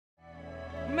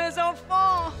Mes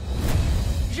enfants,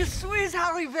 je suis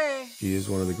arrivée. She is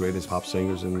one of the greatest pop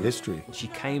singers in history. She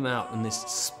came out and this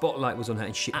spotlight was on her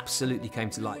and she absolutely came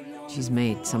to light. She's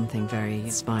made something very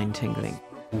spine-tingling.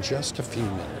 In just a few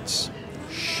minutes,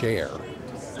 Cher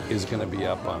is going to be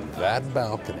up on that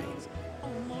balcony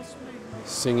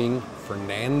singing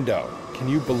Fernando. Can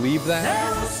you believe that?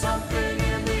 There was something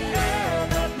in the air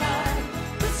that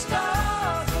night. The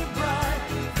stars were bright.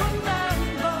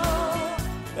 Fernando.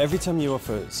 Every time you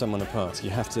offer someone a part, you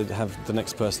have to have the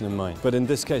next person in mind. But in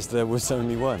this case, there was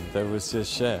only one. There was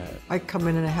just Cher. I come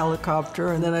in a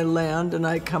helicopter, and then I land, and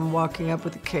I come walking up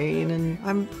with a cane, and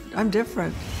I'm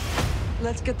different.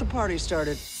 Let's get the party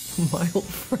started. My old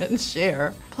friend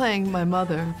Cher, playing my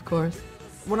mother, of course.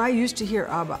 When I used to hear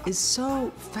ABBA, it's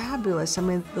so fabulous. I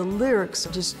mean, the lyrics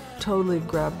just totally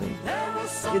grabbed me.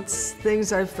 It's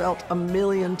things I've felt a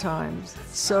million times,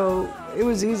 so it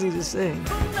was easy to sing.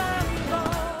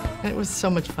 It was so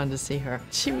much fun to see her.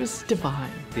 She was divine.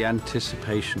 The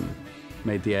anticipation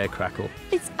made the air crackle.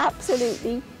 It's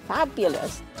absolutely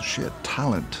fabulous. The sheer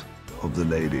talent of the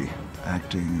lady,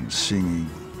 acting and singing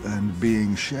and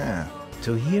being Cher.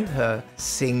 To hear her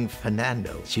sing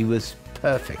Fernando, she was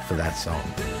perfect for that song.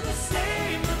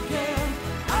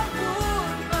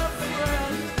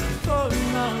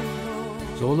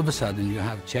 So all of a sudden you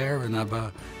have Cher and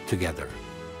ABBA together.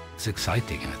 It's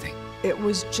exciting, I think. It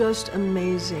was just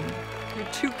amazing. You're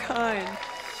too kind.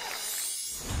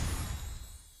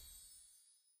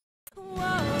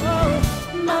 Whoa,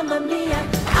 Mamma Mia,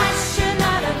 I should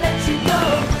not have let you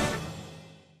go.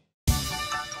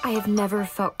 I have never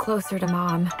felt closer to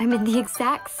Mom. I'm in the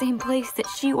exact same place that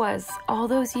she was all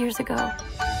those years ago.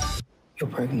 You're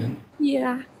pregnant?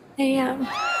 Yeah, I am.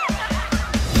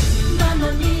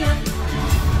 Mamma Mia.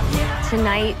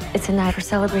 Tonight, it's a night for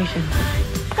celebration.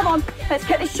 Come on, let's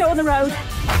get this show on the road.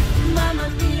 Mamma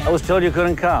Mia. I was told you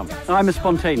couldn't come. I'm a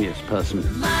spontaneous person.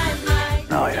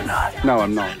 No, you're not. No,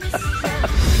 I'm not.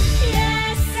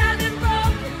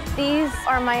 These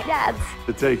are my dad's.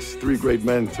 It takes 3 great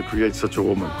men to create such a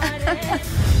woman.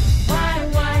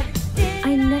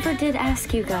 I never did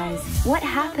ask you guys, what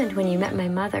happened when you met my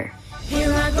mother? Here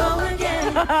I go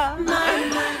again.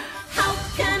 My, how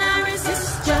can I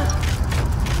resist you?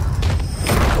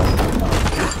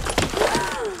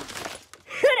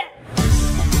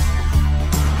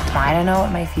 I don't know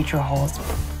what my future holds,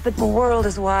 but the world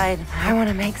is wide. I want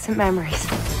to make some memories.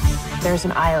 There's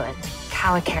an island,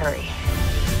 Calicari.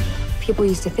 People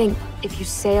used to think if you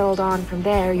sailed on from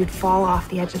there, you'd fall off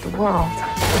the edge of the world.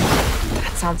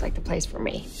 That sounds like the place for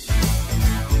me.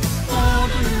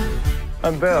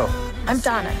 I'm Bill. I'm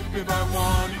Donna.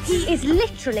 He is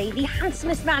literally the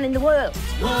handsomest man in the world.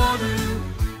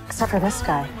 Except for this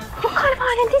guy. What kind of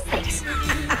island is this?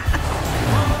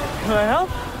 Can I help?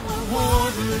 Woo!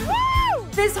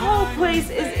 This whole place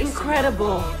is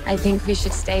incredible. I think we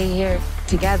should stay here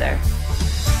together.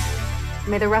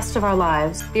 May the rest of our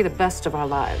lives be the best of our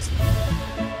lives.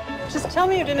 Just tell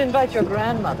me you didn't invite your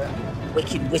grandmother.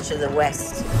 Wicked Witch of the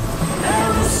West. There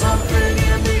was something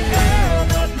in the air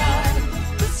that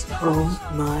night. Oh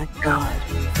my God.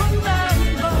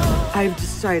 I've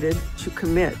decided to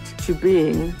commit to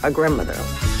being a grandmother.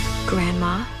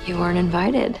 Grandma, you weren't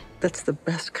invited. That's the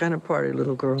best kind of party,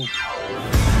 little girl.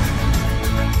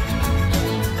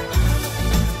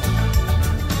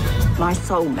 My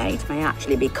soulmate may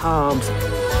actually be carbs.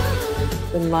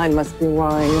 Then mine must be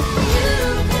wine.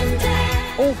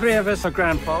 All 3 of us are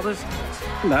grandfathers,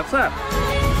 and that's that.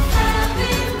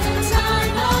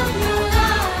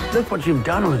 Look what you've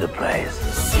done with the place.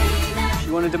 She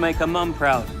wanted to make her mum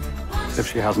proud. If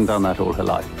she hasn't done that all her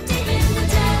life.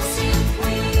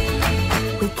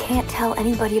 We can't tell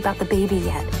anybody about the baby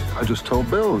yet. I just told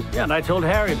Bill. Yeah, and I told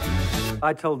Harry.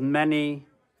 I told many,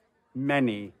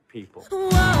 many people.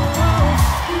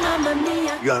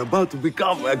 You're about to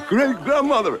become a great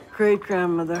grandmother. Great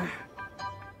grandmother.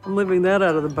 I'm leaving that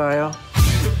out of the bio.